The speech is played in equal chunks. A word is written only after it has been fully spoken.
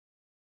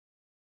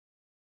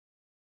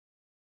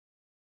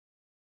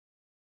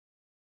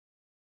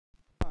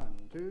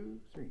2,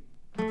 3.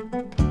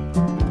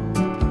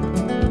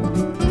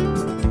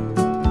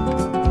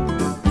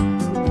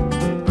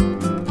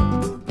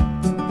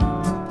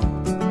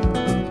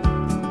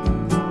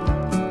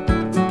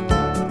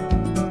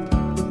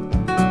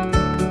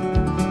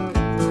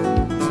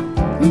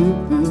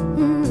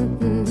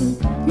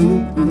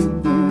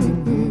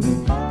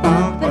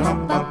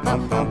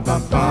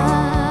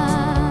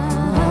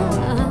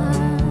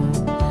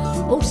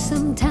 Oh,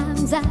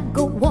 sometimes I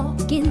go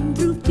walking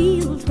through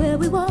fields where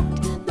we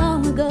walked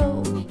long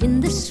ago in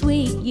the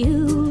sweet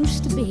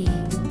used to be.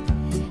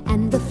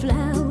 And the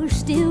flowers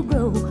still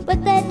grow,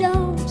 but they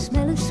don't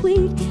smell as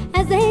sweet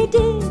as they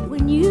did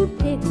when you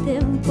picked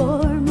them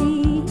for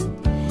me.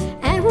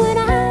 And when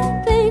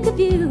I think of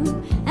you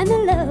and the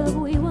love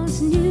we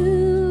once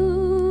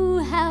knew,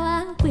 how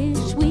I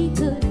wish we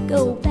could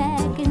go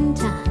back in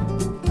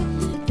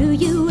time. Do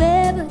you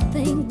ever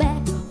think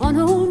back on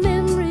old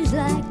memories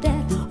like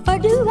that? Or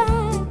do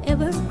I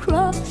ever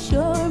cross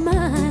your mind?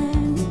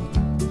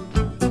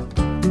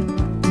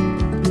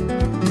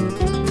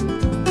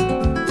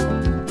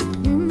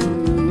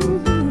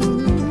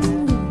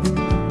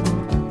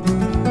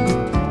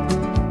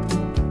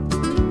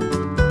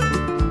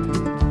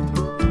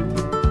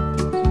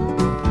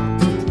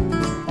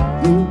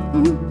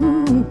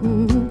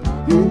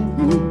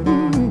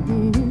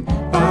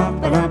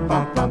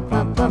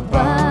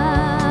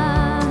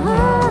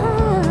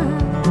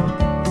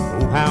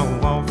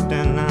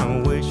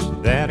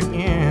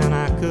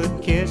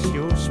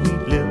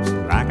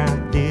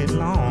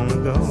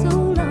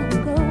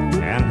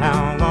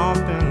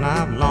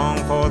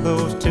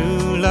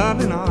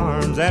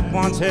 That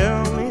once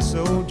held me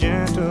so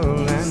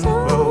gentle and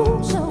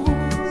close.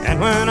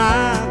 And when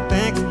I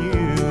think of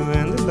you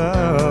and the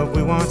love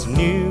we once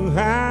knew,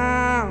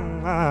 how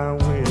I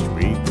wish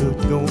we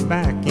could go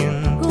back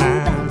in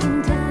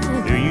time.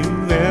 Do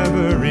you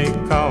ever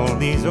recall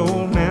these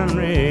old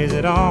memories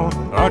at all?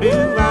 Or do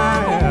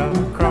I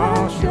ever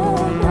cross your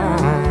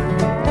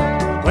mind?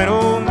 When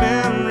old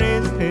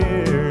memories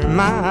appear,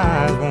 my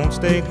eyes won't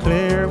stay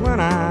clear when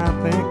I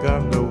think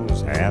of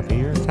those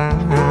happier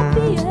times.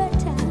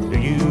 Do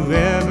you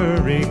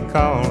ever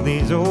recall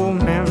these old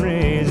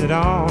memories at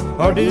all?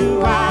 Or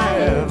do I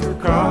ever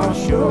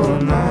cross your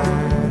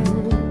mind?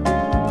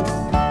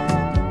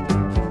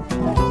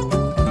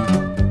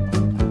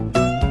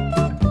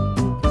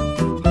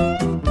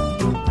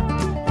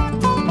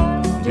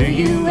 Do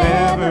you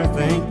ever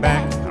think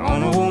back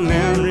on old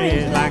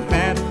memories like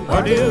that?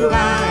 Or do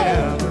I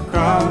ever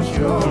cross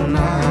your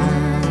mind?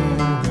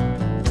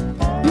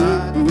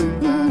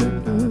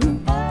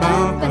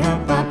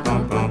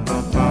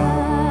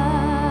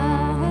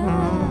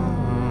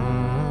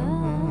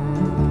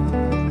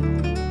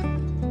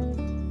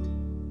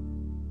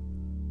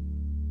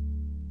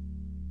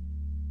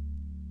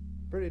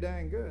 Pretty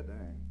dang good,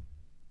 dang.